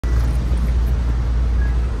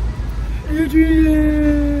Adrian!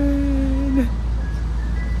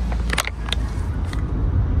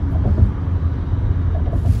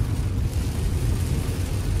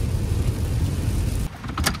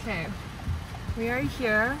 Okay, we are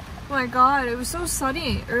here. Oh my god, it was so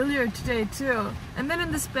sunny earlier today too. And then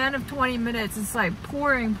in the span of 20 minutes, it's like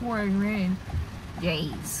pouring rain.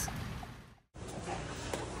 Yays.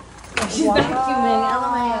 She's vacuuming,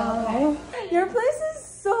 LMAO. Your place is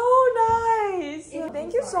so nice.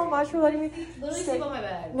 Thank you so much for letting me sleep on my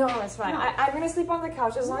bed. No, it's fine. No. I'm gonna sleep on the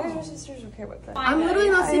couch as long as your sister's okay with it. I'm literally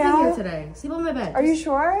not sleeping here today. Sleep on my bed. Are you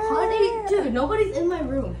sure? Honey, dude, nobody's in my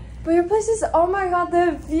room. But your place is, oh my god,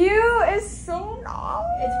 the view is so nice.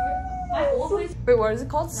 It's my whole place. Wait, what is it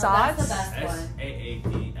called? Saad? That's the best one.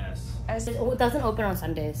 S-A-A-D-S. It doesn't open on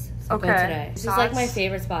Sundays. So okay. Go today. This is like my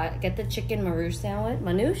favorite spot. Get the chicken maroosh sandwich.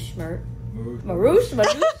 Maroosh?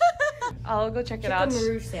 I'll go check it out. Chicken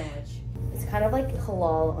maroosh sandwich. It's kind of like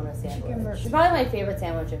halal on a sandwich. It's probably my favorite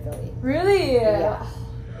sandwich in Philly. Really? Yeah.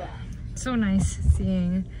 So nice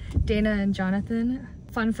seeing Dana and Jonathan.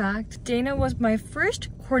 Fun fact, Dana was my first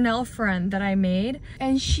Cornell friend that I made,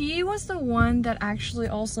 and she was the one that actually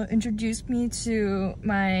also introduced me to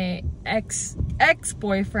my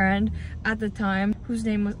ex-boyfriend at the time, whose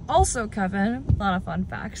name was also Kevin. A lot of fun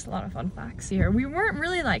facts here. We weren't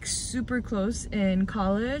really like super close in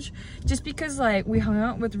college, just because like we hung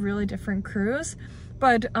out with really different crews.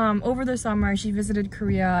 But over the summer, she visited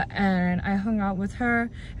Korea, and I hung out with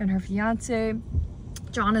her and her fiance,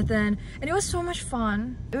 Jonathan, and it was so much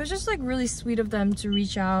fun. It was just like really sweet of them to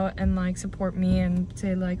reach out and like support me and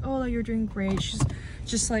say like, oh, you're doing great. She's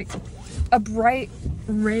just like a bright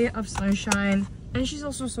ray of sunshine, and she's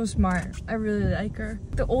also so smart. I really like her.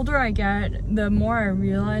 The older I get, the more I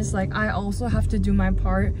realize like I also have to do my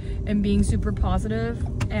part in being super positive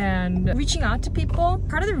and reaching out to people.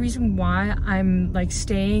 Part of the reason why I'm like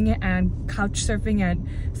staying and couch surfing at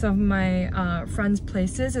some of my friends'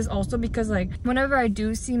 places is also because like whenever I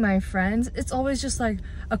do see my friends, it's always just like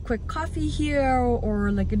a quick coffee here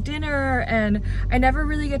or like a dinner, and I never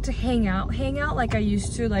really get to hang out like I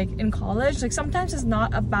used to like in college. Like sometimes it's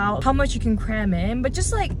not about how much you can cram in, but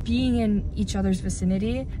just like being in each other's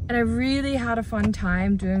vicinity. And I really had a fun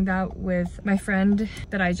time doing that with my friend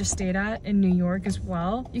that I just stayed at in New York as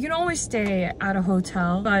well. You can always stay at a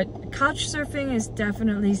hotel, but couch surfing is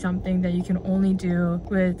definitely something that you can only do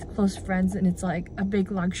with close friends, and it's like a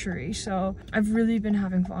big luxury. So I've really been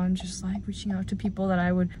having fun just like reaching out to people that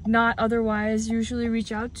I would not otherwise usually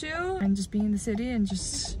reach out to, and just being in the city and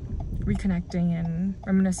just reconnecting and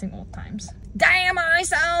reminiscing old times. Damn, I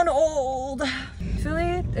sound old!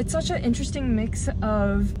 Philly, it's such an interesting mix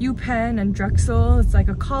of UPenn and Drexel. It's like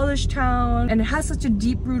a college town, and it has such a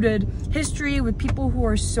deep-rooted history with people who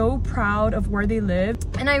are so proud of where they live.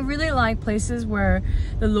 And I really like places where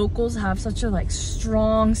the locals have such a like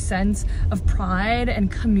strong sense of pride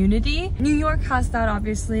and community. New York has that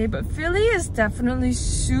obviously, but Philly is definitely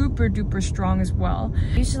super duper strong as well.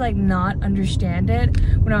 I used to like not understand it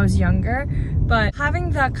when I was younger, but having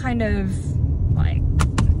that kind of like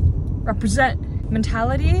represent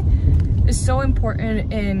mentality is so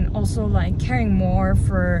important in also like caring more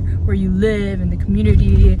for where you live and the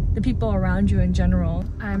community, the people around you in general.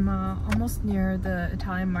 I'm almost near the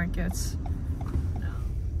Italian markets.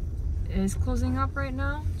 It is closing up right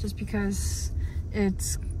now just because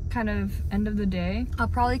it's kind of end of the day. I'll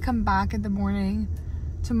probably come back in the morning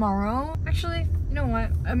tomorrow. Actually, you know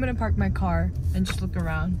what? I'm gonna park my car and just look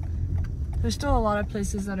around. There's still a lot of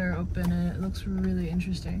places that are open, and it looks really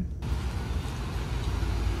interesting.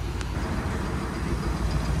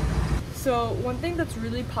 So one thing that's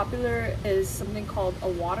really popular is something called a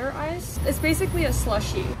water ice. It's basically a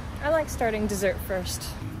slushie. I like starting dessert first.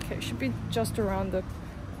 Okay, it should be just around the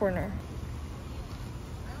corner.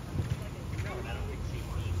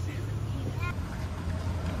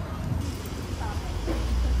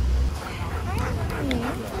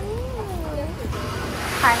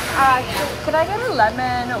 Hi, could I get a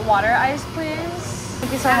lemon water ice, please?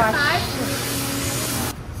 Thank you so much.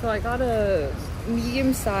 So I got a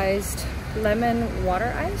medium-sized lemon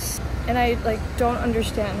water ice, and I like don't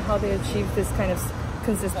understand how they achieve this kind of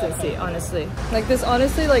consistency, honestly. Like this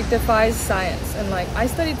honestly like defies science, and like I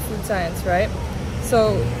studied food science, right?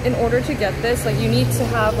 So in order to get this, like you need to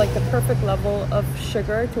have like the perfect level of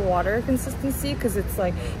sugar to water consistency, because it's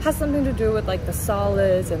like has something to do with like the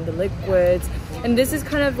solids and the liquids, and this is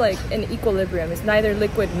kind of like an equilibrium. It's neither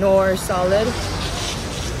liquid nor solid,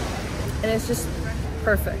 and it's just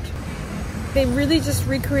perfect. They really just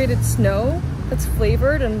recreated snow that's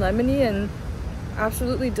flavored and lemony and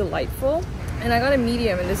absolutely delightful. And I got a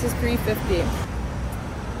medium, and this is $3.50.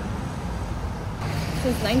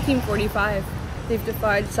 Since 1945, they've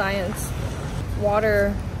defied science.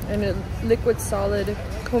 Water and a liquid solid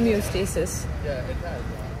homeostasis.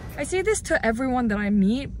 I say this to everyone that I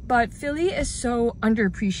meet, but Philly is so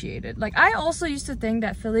underappreciated. Like, I also used to think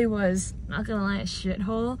that Philly was, not gonna lie, a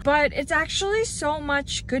shithole, but it's actually so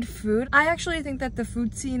much good food. I actually think that the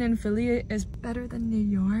food scene in Philly is better than New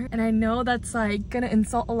York, and I know that's like gonna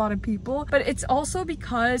insult a lot of people, but it's also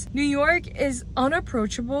because New York is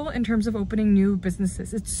unapproachable in terms of opening new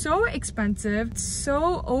businesses. It's so expensive, it's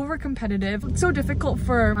so over competitive, it's so difficult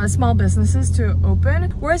for small businesses to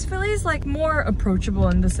open, whereas Philly is like more approachable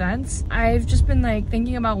in the sense. I've just been like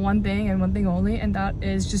thinking about one thing and one thing only, and that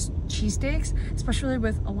is just cheesesteaks, especially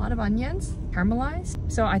with a lot of onions,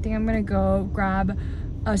 caramelized. So I think I'm gonna go grab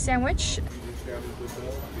a sandwich. You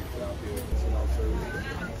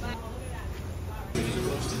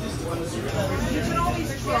can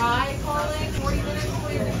always try calling 40 minutes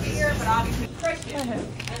before you get here, but obviously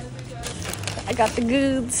I got the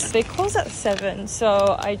goods. They close at 7,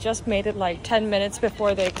 so I just made it like 10 minutes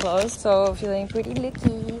before they close, so feeling pretty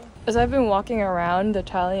lucky. As I've been walking around the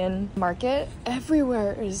Italian market,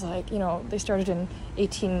 everywhere is like, you know, they started in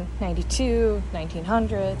 1892,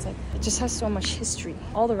 1900s. Like, it just has so much history.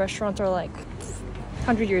 All the restaurants are like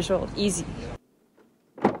 100 years old, easy.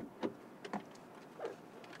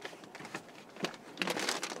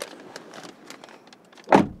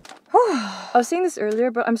 I was saying this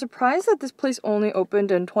earlier, but I'm surprised that this place only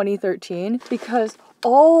opened in 2013 because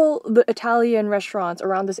all the Italian restaurants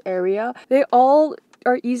around this area, they all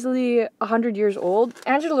are easily 100 years old.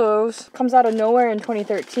 Angelo's comes out of nowhere in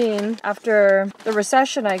 2013 after the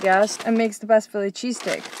recession, I guess, and makes the best Philly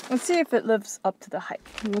cheesesteak. Let's see if it lives up to the hype.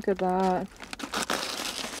 Look at that.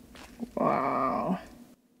 Wow.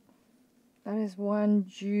 That is one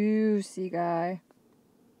juicy guy.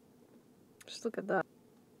 Just look at that.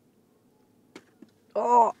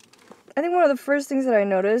 Oh, I think one of the first things that I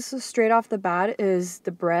noticed straight off the bat is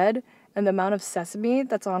the bread and the amount of sesame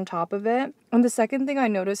that's on top of it. And the second thing I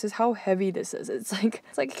noticed is how heavy this is. It's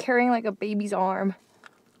like carrying like a baby's arm.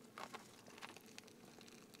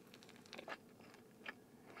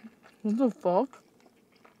 What the fuck?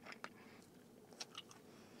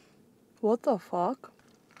 What the fuck?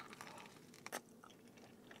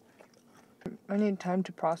 I need time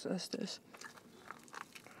to process this.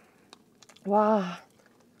 Wow.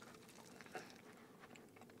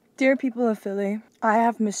 Dear people of Philly, I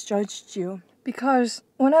have misjudged you. Because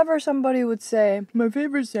whenever somebody would say, my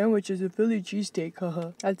favorite sandwich is a Philly cheesesteak,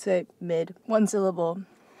 haha, I'd say mid. One syllable.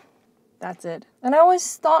 That's it. And I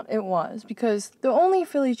always thought it was, because the only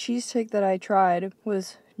Philly cheesesteak that I tried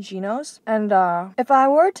was Gino's. And if I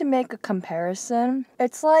were to make a comparison,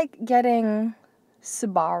 it's like getting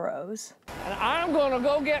Sbarro's. And I'm gonna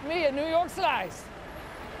go get me a New York slice.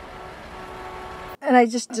 And I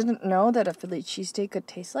just didn't know that a Philly cheesesteak could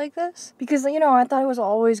taste like this. Because, you know, I thought it was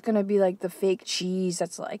always gonna be like the fake cheese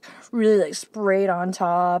that's like really like sprayed on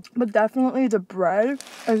top. But definitely the bread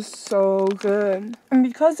is so good. And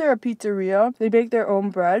because they're a pizzeria, they bake their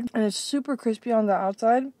own bread and it's super crispy on the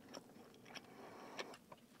outside.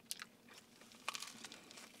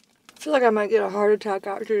 I feel like I might get a heart attack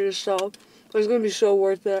after this, so it's gonna be so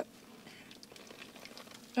worth it.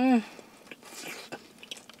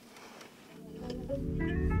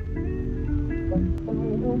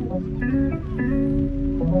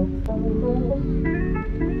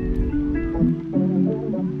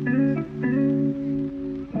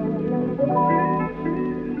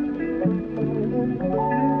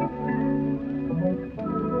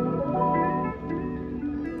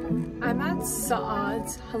 I'm at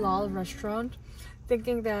Saad's Halal restaurant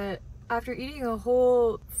thinking that after eating a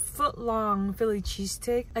whole foot-long Philly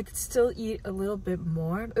cheesesteak, I could still eat a little bit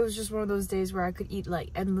more. It was just one of those days where I could eat like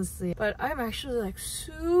endlessly. But I'm actually like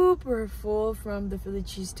super full from the Philly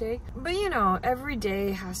cheesesteak. But you know, every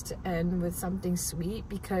day has to end with something sweet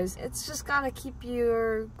because it's just gotta keep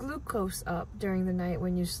your glucose up during the night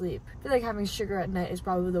when you sleep. I feel like having sugar at night is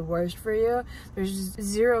probably the worst for you. There's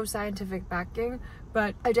zero scientific backing.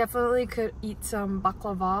 But I definitely could eat some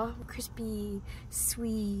baklava, crispy,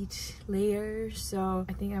 sweet layers. So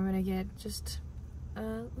I think I'm gonna get just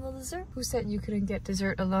a little dessert. Who said you couldn't get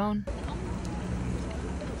dessert alone?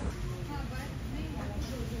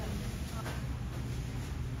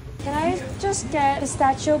 Can I just get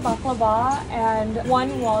pistachio baklava and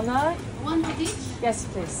one walnut? One of each? Yes,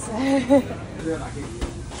 please.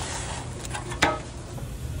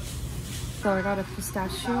 So I got a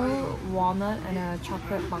pistachio, walnut, and a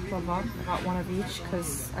chocolate baklava. I got one of each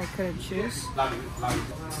because I couldn't choose.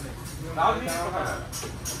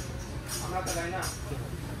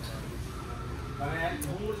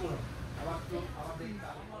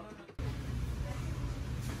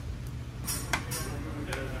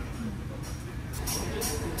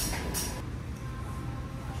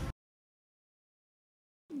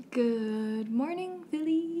 Good morning,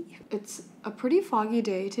 Philly. It's a pretty foggy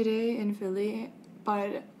day today in Philly,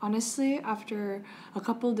 but honestly, after a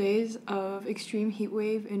couple days of extreme heat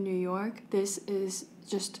wave in New York, this is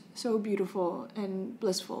just so beautiful and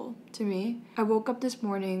blissful to me. I woke up this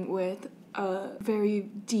morning with a very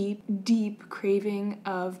deep craving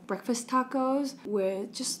of breakfast tacos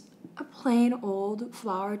with just a plain old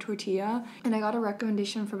flour tortilla, and I got a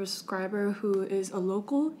recommendation from a subscriber who is a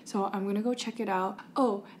local, so I'm gonna go check it out.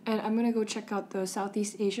 Oh, and I'm gonna go check out the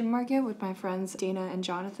Southeast Asian market with my friends Dana and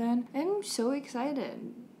Jonathan. I'm so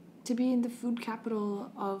excited to be in the food capital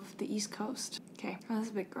of the East Coast. Okay,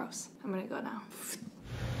 that's a bit gross. I'm gonna go now.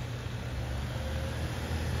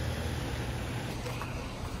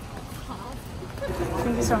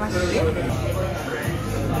 Thank you so much.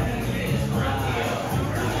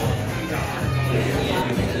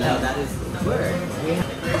 No, that is the word.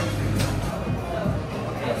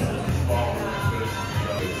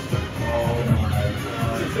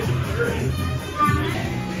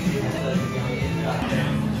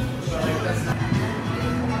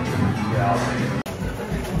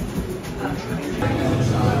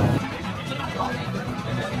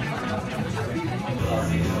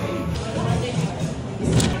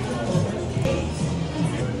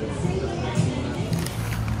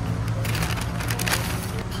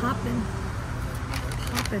 Poppin'.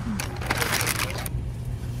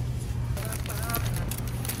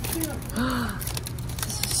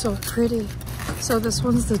 This is so pretty. So this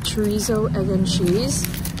one's the chorizo, egg and cheese,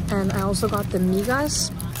 and I also got the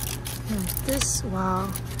migas. And this, wow.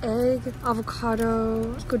 Egg,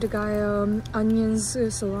 avocado, pico de gallo, onions,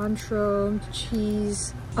 cilantro,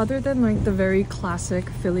 cheese. Other than like the very classic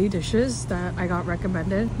Philly dishes that I got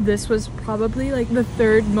recommended, this was probably like the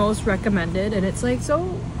third most recommended, and it's like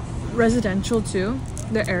so residential too,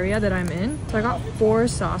 the area that I'm in. So I got 4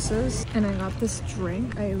 sauces and I got this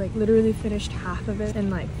drink. I like literally finished half of it in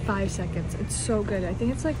like 5 seconds. It's so good. I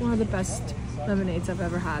think it's like one of the best lemonades I've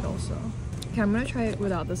ever had also. Okay, I'm gonna try it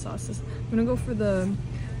without the sauces. I'm gonna go for the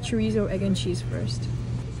chorizo, egg and cheese first.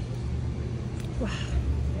 Wow.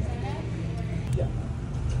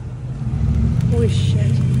 Holy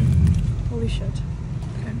shit. Holy shit.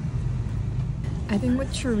 Okay. I think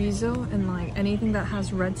with chorizo and like anything that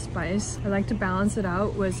has red spice, I like to balance it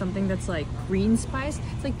out with something that's like green spice.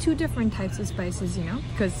 It's like 2 different types of spices, you know?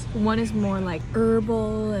 Because one is more like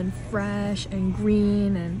herbal and fresh and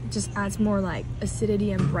green and just adds more like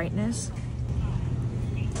acidity and brightness.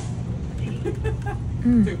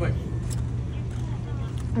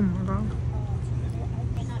 Oh my god.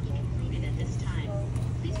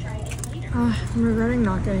 I'm regretting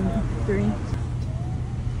not getting 3.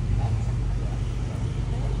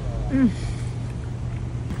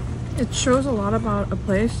 It shows a lot about a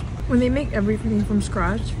place when they make everything from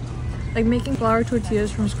scratch. Like making flour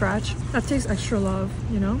tortillas from scratch, that takes extra love,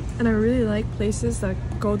 you know? And I really like places that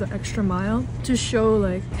go the extra mile to show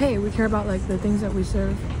like, hey, we care about like the things that we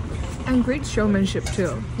serve. And great showmanship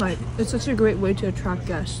too. Like, it's such a great way to attract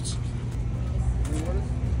guests.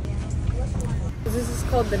 This is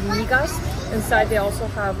called the migas. Inside they also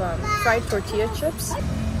have fried tortilla chips.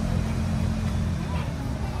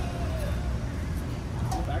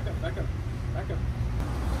 Back up.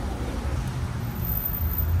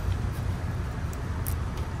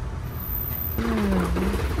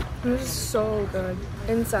 This is so good.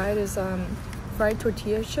 Inside is fried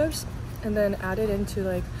tortilla chips and then added into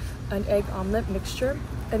like an egg omelet mixture.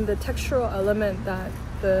 And the textural element that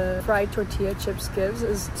the fried tortilla chips gives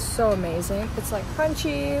is so amazing. It's like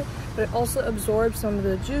crunchy, but it also absorbs some of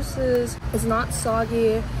the juices. It's not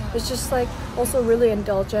soggy. It's just like also really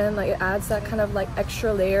indulgent. Like it adds that kind of like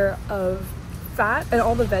extra layer of fat and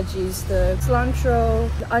all the veggies, the cilantro,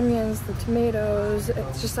 the onions, the tomatoes. It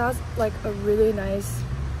just adds like a really nice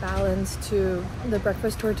balance to the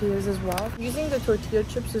breakfast tortillas as well. Using the tortilla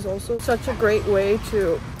chips is also such a great way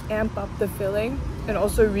to amp up the filling and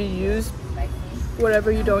also reuse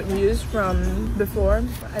whatever you don't use from before.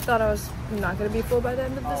 I thought I was not going to be full by the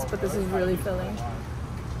end of this, but this is really filling.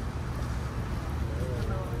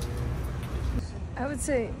 I would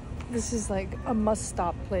say this is like a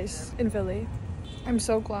must-stop place in Philly. I'm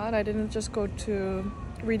so glad I didn't just go to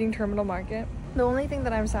Reading Terminal Market. The only thing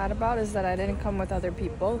that I'm sad about is that I didn't come with other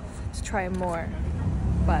people to try more,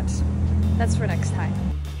 but that's for next time.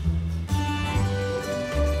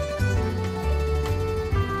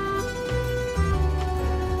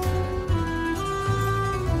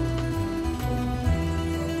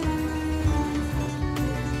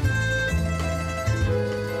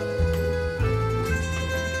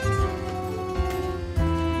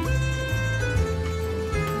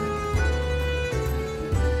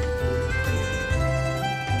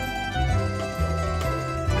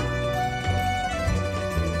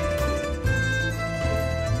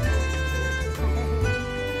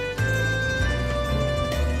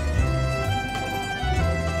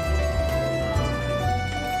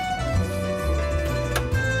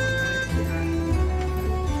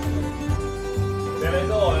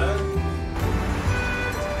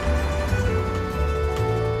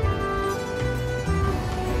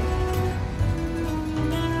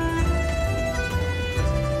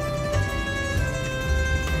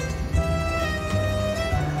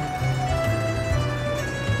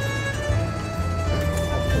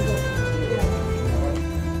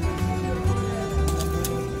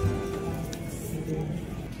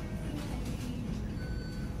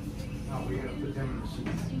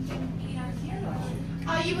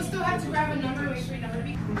 you will still have to grab a number, wait for your number to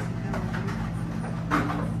be.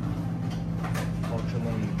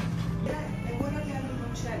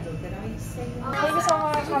 Thank you so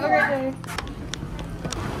much. Have a great day.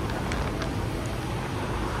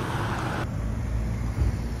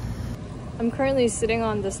 I'm currently sitting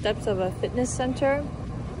on the steps of a fitness center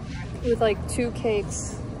with like 2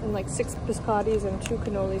 cakes and like 6 biscottis and 2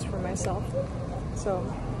 cannolis for myself. So,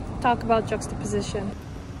 talk about juxtaposition.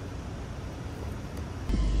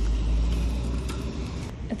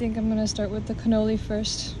 I think I'm gonna start with the cannoli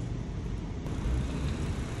first.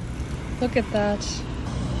 Look at that.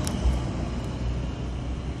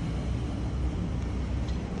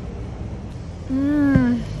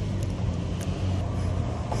 Mmm.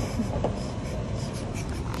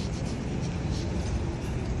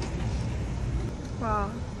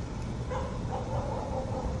 Wow.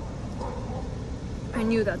 I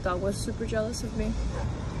knew that dog was super jealous of me.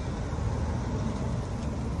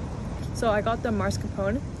 So I got the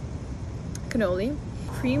mascarpone cannoli.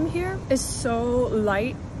 Cream here is so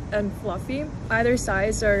light and fluffy. Either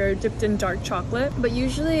sides are dipped in dark chocolate, but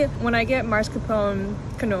usually when I get mascarpone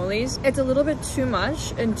cannolis, it's a little bit too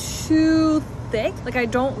much and too thick. Like I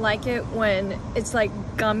don't like it when it's like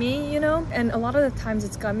gummy, you know? And a lot of the times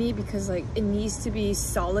it's gummy because like it needs to be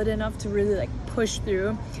solid enough to really like push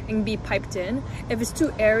through and be piped in. If it's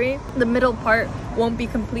too airy, the middle part won't be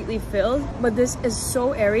completely filled, but this is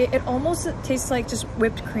so airy. It almost tastes like just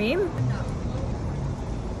whipped cream.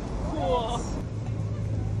 Cool.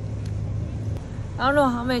 I don't know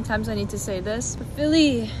how many times I need to say this, but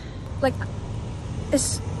Philly, like,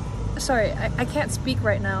 it's, sorry, I can't speak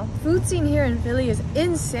right now. Food scene here in Philly is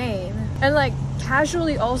insane. And like,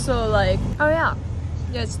 casually also like, oh yeah,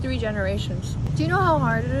 it's 3 generations. Do you know how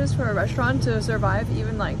hard it is for a restaurant to survive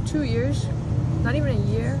even like 2 years? Not even a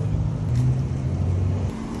year.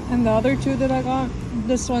 And the other 2 that I got,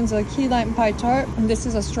 this one's a key lime pie tart, and this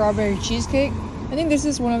is a strawberry cheesecake. I think this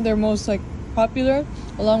is one of their most like popular,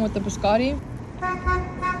 along with the biscotti.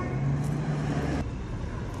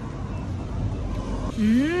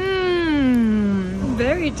 Mmm,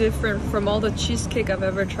 very different from all the cheesecake I've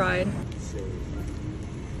ever tried.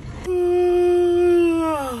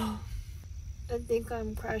 I think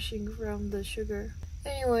I'm crashing from the sugar.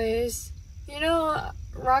 Anyways, you know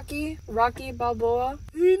Rocky Balboa?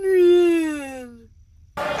 Adrian!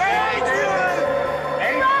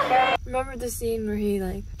 Remember the scene where he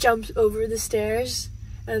like jumps over the stairs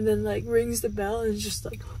and then like rings the bell and just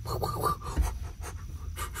like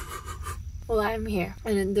well, I'm here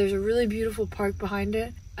and then there's a really beautiful park behind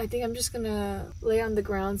it. I think I'm just gonna lay on the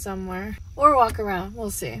ground somewhere or walk around,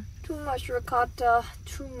 we'll see. Too much ricotta,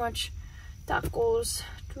 too much tacos,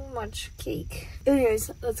 too much cake.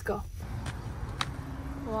 Anyways, let's go.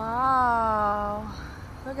 Wow,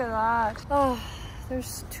 look at that. Oh,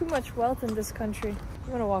 there's too much wealth in this country.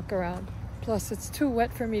 I'm gonna walk around. Plus, it's too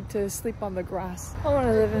wet for me to sleep on the grass. I want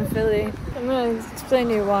to live in Philly. I'm gonna explain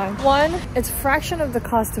to you why. 1, it's a fraction of the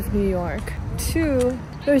cost of New York. 2,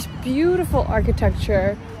 there's beautiful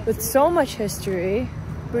architecture with so much history.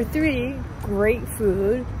 3, great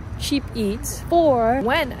food, cheap eats. 4,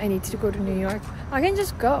 when I need to go to New York, I can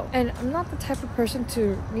just go. And I'm not the type of person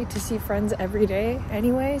to need to see friends every day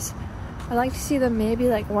anyways. I like to see them maybe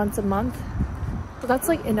like once a month. But that's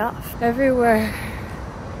like enough. Everywhere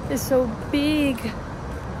is so big.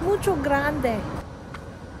 Mucho grande.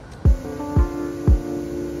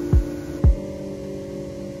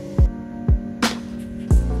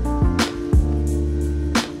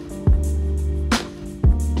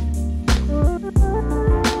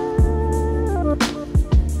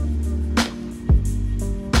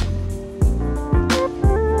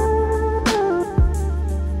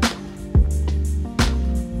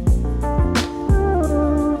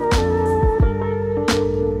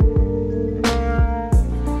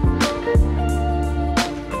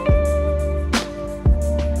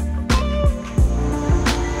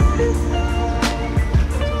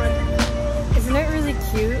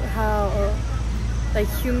 Like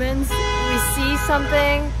humans, we see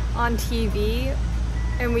something on TV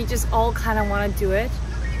and we just all kind of want to do it.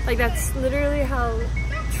 Like that's literally how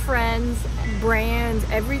trends, brands,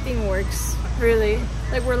 everything works, really.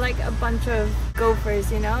 Like we're like a bunch of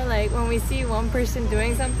gophers, you know? Like when we see one person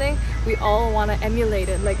doing something, we all want to emulate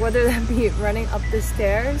it. Like whether that be running up the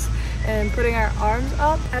stairs and putting our arms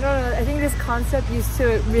up. I don't know, I think this concept used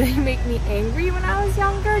to really make me angry when I was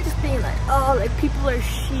younger. Just being like, oh, like people are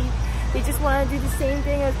sheep. They just want to do the same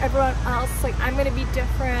thing as everyone else. Like, I'm gonna be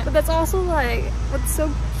different. But that's also like what's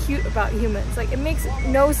so cute about humans. Like, it makes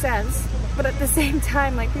no sense, but at the same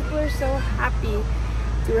time, like, people are so happy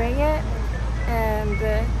doing it. And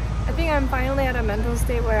I think think I'm finally at a mental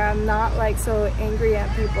state where I'm not like so angry at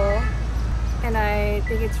people, and I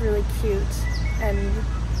think it's really cute and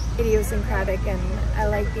idiosyncratic, and I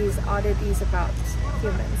like these oddities about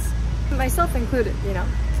humans, myself included, you know.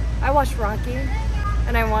 I watched Rocky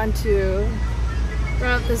and I want to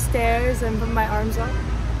run up the stairs and put my arms up.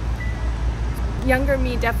 Younger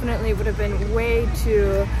me definitely would have been way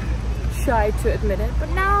too shy to admit it, but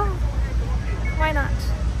now, why not?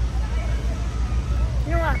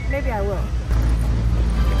 You know what? Maybe I will.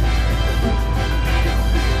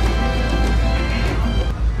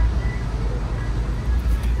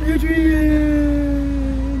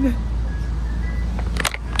 Adrian!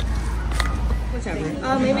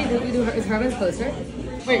 Whichever. Maybe we do. Is Herman's closer?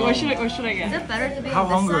 Wait, what should I get? Is it better to be How on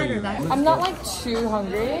this hungry side are or you? that? I'm not like too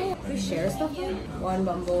hungry. We share stuff though? One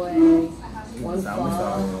bumble egg, one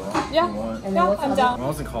pho. Yeah, And then yeah, what's I'm the down. When I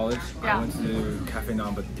was in college, Yeah. I went to Cafe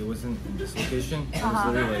Nam, but it wasn't in this location. It was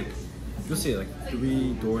literally like, you'll see it like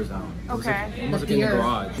 3 doors down. It was Okay. like, almost like in the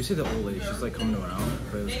garage. You see the old lady, she's like coming around.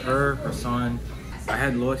 But it was her son. I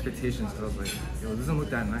had low expectations because I was like, yo, it doesn't look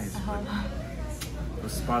that nice. But the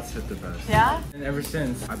spots hit the best. Yeah? And ever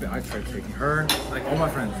since, I tried taking her, like all my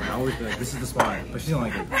friends, I always be like, this is the spot. But she didn't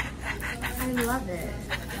like it. I love it.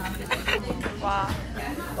 Wow.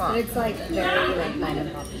 But it's like very like kind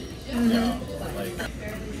of poppy. Yeah. Like,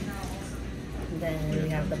 And then we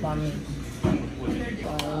have the bun.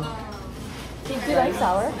 Do you like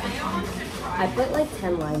sour? I put like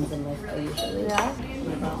 10 limes in my pho usually. Yeah?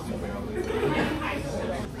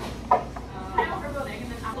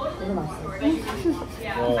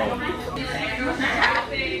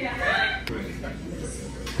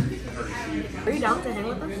 Are you down to hang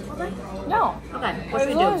with us all day? No. Okay, what As should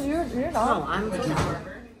we long do? as you're No, not. I'm so down.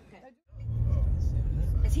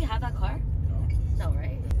 Does he have that car? No,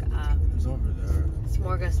 right? it's over there.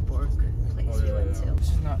 Smorgasbord place we went to.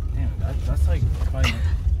 This is not, damn, that's like, probably,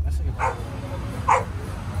 that's like a,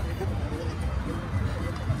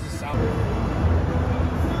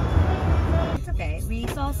 It's okay. We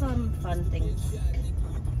saw some fun things.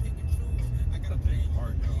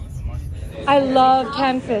 I love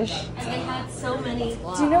canned fish. And they had so many.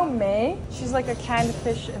 Do you know May? She's like a canned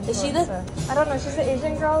fish influencer. Is she the- I don't know. She's the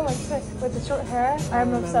Asian girl like with the short hair.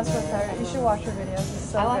 I'm obsessed with her. You should watch her videos.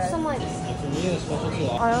 It's so I watched good. some like.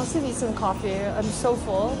 I also need some coffee. I'm so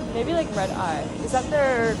full. Maybe like red eye. Is that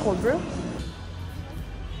their cold brew?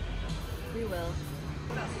 We will.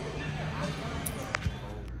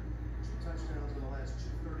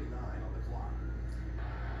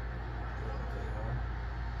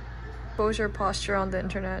 What was your posture on the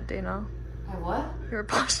internet, Dana? My what? Your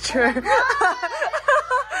posture. I'm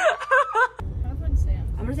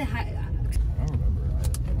gonna say hi. I don't remember.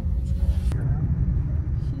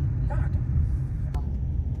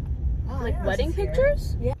 Like wedding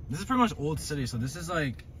pictures? Yeah. This is pretty much old city, so this is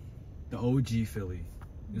like the OG Philly.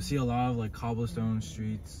 You'll see a lot of like cobblestone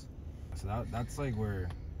streets. So that's like where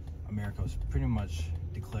America was pretty much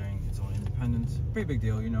declaring its own independence. Pretty big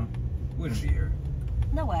deal, you know. We wouldn't be here.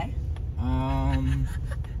 No way.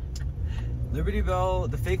 Liberty Bell,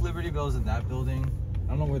 the fake Liberty Bell is in that building. I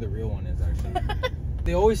don't know where the real one is actually.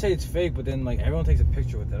 They always say it's fake, but then like everyone takes a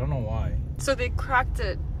picture with it. I don't know why. So they cracked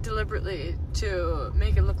it deliberately to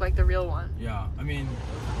make it look like the real one. Yeah, I mean,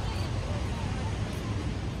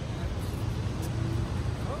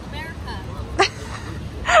 America.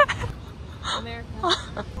 America.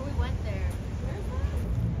 We went there.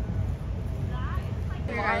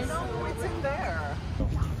 I know it's in there.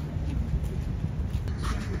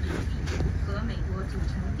 和美国组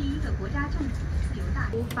成第一个国家政府，由大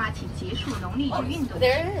陆发起结束农历制运动。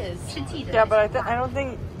 There it is. 是记得 Yeah, but I don't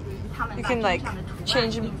think 他们 you 把 can 桌 like 上的图案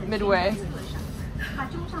change 印在 midway. 册上，把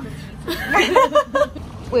桌上的旗子。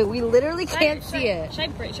 Wait, we literally can't see it.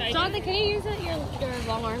 Jonathan, can you use your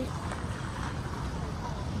long arms?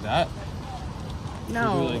 that.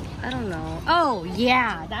 No, I don't know. Oh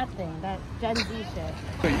yeah, that thing, that Gen Z shit.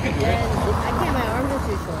 Wait, you can do I can't. My arms are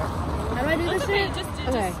too short. How do I do this shit?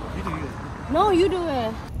 Okay. No, you do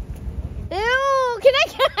it. Ew! Can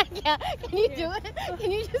you do it?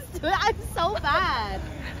 Can you just do it? I'm so bad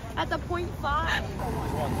at the 0.5.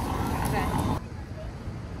 Okay.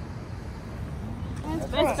 It's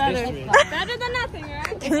better. Better than nothing,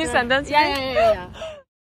 right? Can you send that to me? Yeah.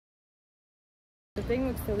 The thing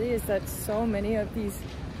with Philly is that so many of these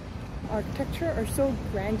architecture are so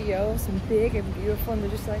grandiose and big and beautiful, and they're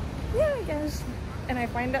just like, yeah, I guess. And I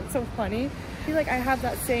find that so funny. I feel like I have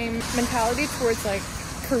that same mentality towards like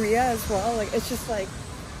Korea as well. Like it's just like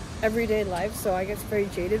everyday life, so I get very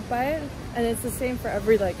jaded by it. And it's the same for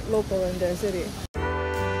every like local in their city.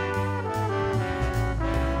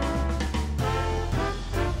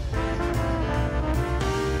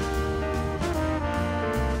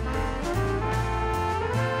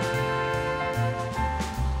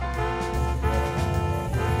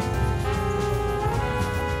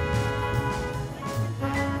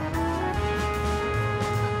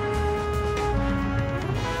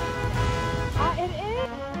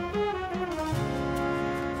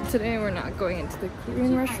 Today we're not going into the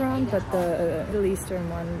Korean restaurant, but the Middle Eastern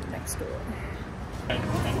one next door.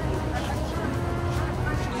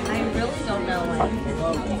 I really don't know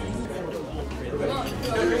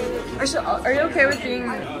Are you okay with being,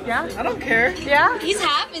 yeah? I don't care. Yeah? He's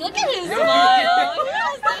happy. Look at his smile.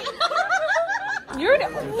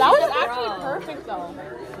 That was actually perfect though.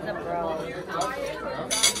 The bro.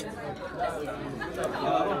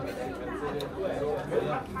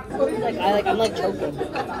 I'm like choking.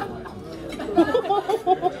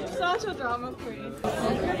 Such a drama queen.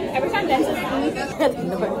 Every time this is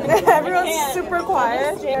Everyone's super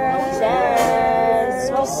quiet.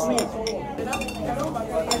 Cheers.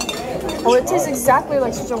 Oh, it tastes exactly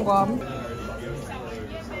like sujeongguam.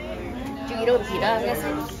 Do you eat it with pita, I'm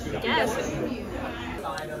guessing? yes.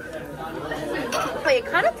 Wait,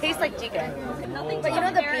 it kind of tastes like chicken. But you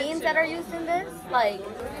know the beans that are used in this? Like,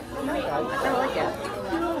 I don't like it.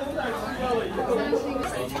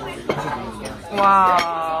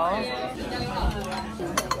 Wow.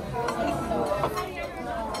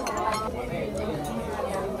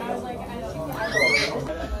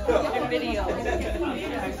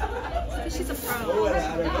 She's a pro.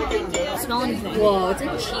 Smell anything. Whoa, it's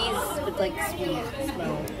like cheese with like sweet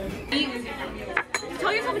smell.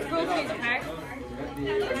 Tell yourself it's grilled cheese, okay?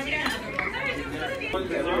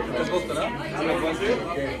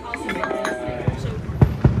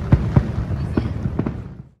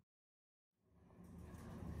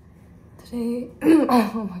 Today,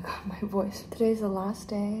 oh my god, my voice. Today's the last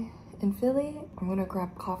day in Philly. I'm gonna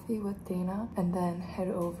grab coffee with Dana and then head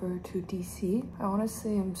over to DC. I want to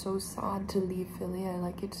say I'm so sad to leave Philly. I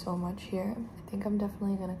like it so much here. I think I'm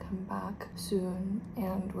definitely gonna come back soon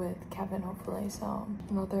and with Kevin hopefully. So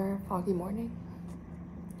another foggy morning.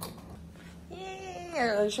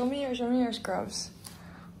 Yeah, show me your scrubs.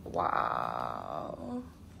 Wow.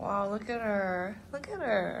 Wow, look at her. Look at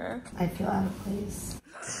her. I feel out of place.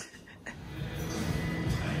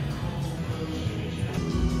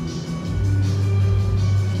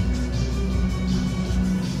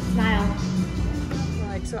 Smile.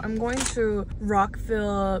 So I'm going to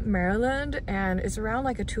Rockville, Maryland, and it's around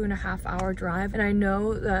like a 2.5 hour drive. And I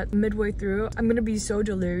know that midway through, I'm gonna be so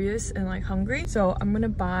delirious and like hungry. So I'm gonna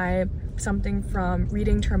buy something from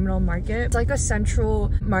Reading Terminal Market. It's like a central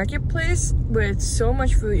marketplace with so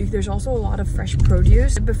much food. There's also a lot of fresh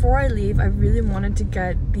produce. Before I leave, I really wanted to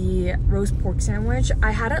get the roast pork sandwich.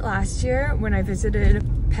 I had it last year when I visited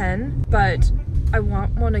Penn, but I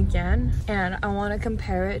want one again, and I want to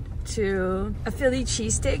compare it to a Philly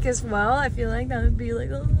cheesesteak as well. I feel like that would be like,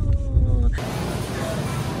 oh.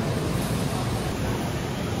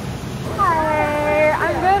 Hi,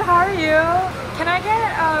 I'm good. How are you? Can I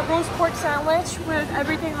get a roast pork sandwich with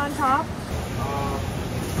everything on top?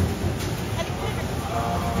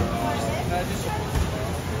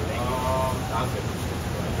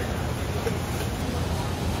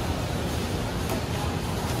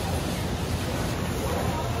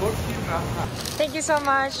 Thank you so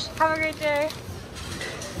much. Have a great day.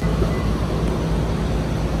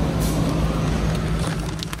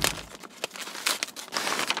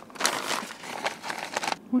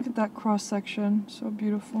 Look at that cross section, so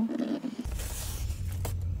beautiful.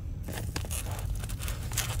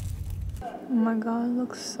 Oh my god, it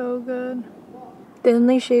looks so good.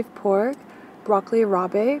 Thinly shaved pork, broccoli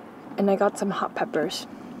rabe, and I got some hot peppers.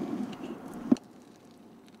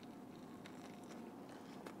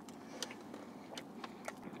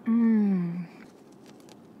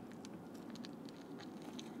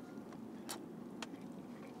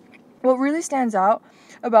 What really stands out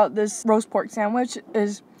about this roast pork sandwich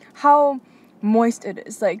is how moist it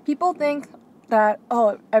is. Like, people think that,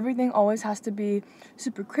 oh, everything always has to be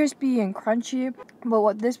super crispy and crunchy, but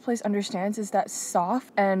what this place understands is that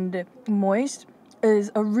soft and moist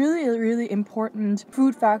is a really important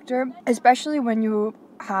food factor, especially when you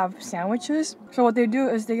have sandwiches. So what they do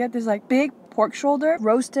is they get this like big pork shoulder,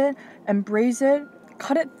 roast it and braise it,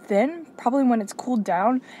 cut it thin, probably when it's cooled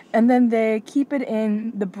down, and then they keep it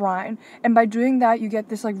in the brine. And by doing that, you get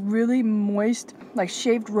this like really moist, like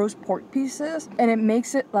shaved roast pork pieces, and it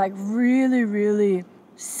makes it like really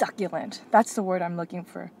succulent. That's the word I'm looking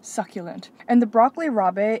for, succulent. And the broccoli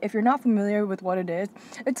rabe, if you're not familiar with what it is,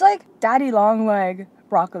 it's like daddy long leg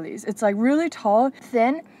broccolis. It's like really tall,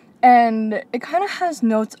 thin, and it kind of has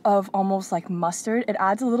notes of almost like mustard. It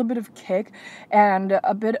adds a little bit of kick and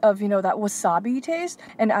a bit of, you know, that wasabi taste,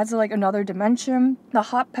 and adds like another dimension. The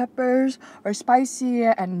hot peppers are spicy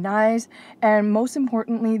and nice, and most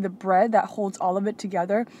importantly, the bread that holds all of it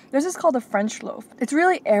together. This is called a French loaf. It's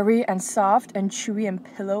really airy and soft and chewy and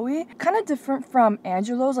pillowy, kind of different from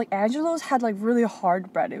Angelo's. Like Angelo's had like really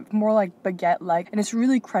hard bread, it's more like baguette-like, and it's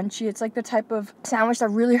really crunchy. It's like the type of sandwich that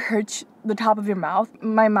really hurts the top of your mouth.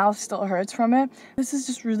 My mouth still hurts from it. This is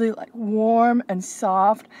just really like warm and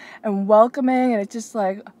soft and welcoming, and it's just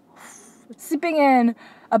like sleeping in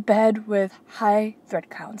a bed with high thread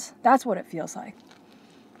counts. That's what it feels like.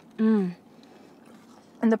 And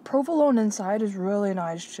the provolone inside is really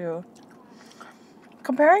nice too.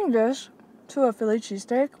 Comparing this to a Philly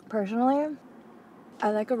cheesesteak, personally, I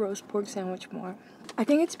like a roast pork sandwich more. I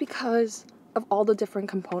think it's because of all the different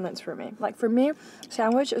components for me. Like for me,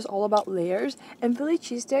 sandwich is all about layers, and Philly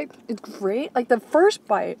cheesesteak is great. Like the first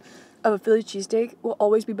bite of a Philly cheesesteak will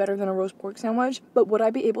always be better than a roast pork sandwich, but would I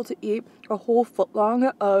be able to eat a whole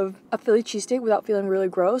footlong of a Philly cheesesteak without feeling really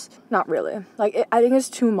gross? Not really. Like I think it's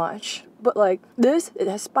too much. But like this, it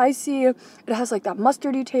has spicy, it has like that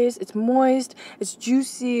mustardy taste, it's moist, it's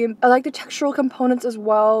juicy. I like the textural components as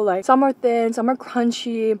well. Like some are thin, some are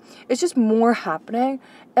crunchy. It's just more happening.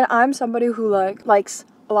 And I'm somebody who likes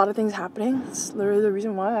a lot of things happening. It's literally the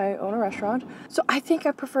reason why I own a restaurant. So I think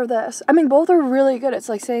I prefer this. I mean, both are really good. It's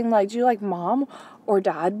like saying like, do you like mom or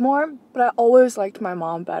dad more? But I always liked my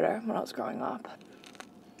mom better when I was growing up.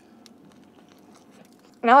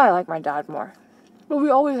 Now I like my dad more. But we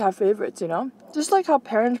always have favorites, you know? Just like how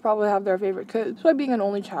parents probably have their favorite kids. That's why being an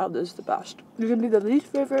only child is the best. You can be the least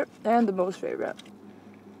favorite and the most favorite.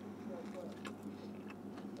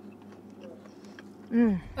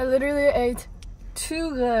 I literally ate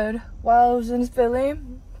too good while I was in Philly.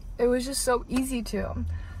 It was just so easy to.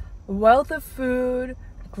 Wealth of food,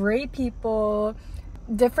 great people,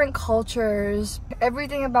 different cultures,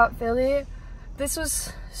 everything about Philly. This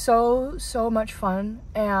was so much fun,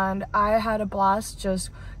 and I had a blast just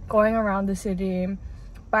going around the city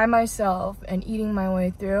by myself and eating my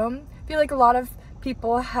way through. I feel like a lot of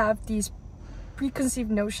people have these preconceived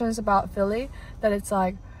notions about Philly, that it's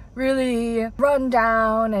like really run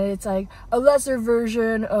down and it's like a lesser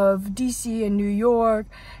version of DC and New York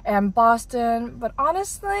and Boston, but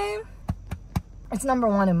honestly, it's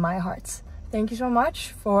 #1 in my hearts. Thank you so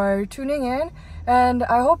much for tuning in, and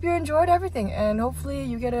I hope you enjoyed everything, and hopefully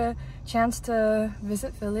you get a chance to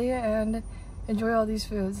visit Philly and enjoy all these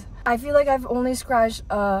foods. I feel like I've only scratched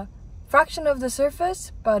a fraction of the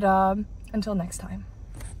surface, but until next time.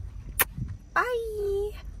 Bye!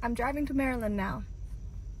 I'm driving to Maryland now.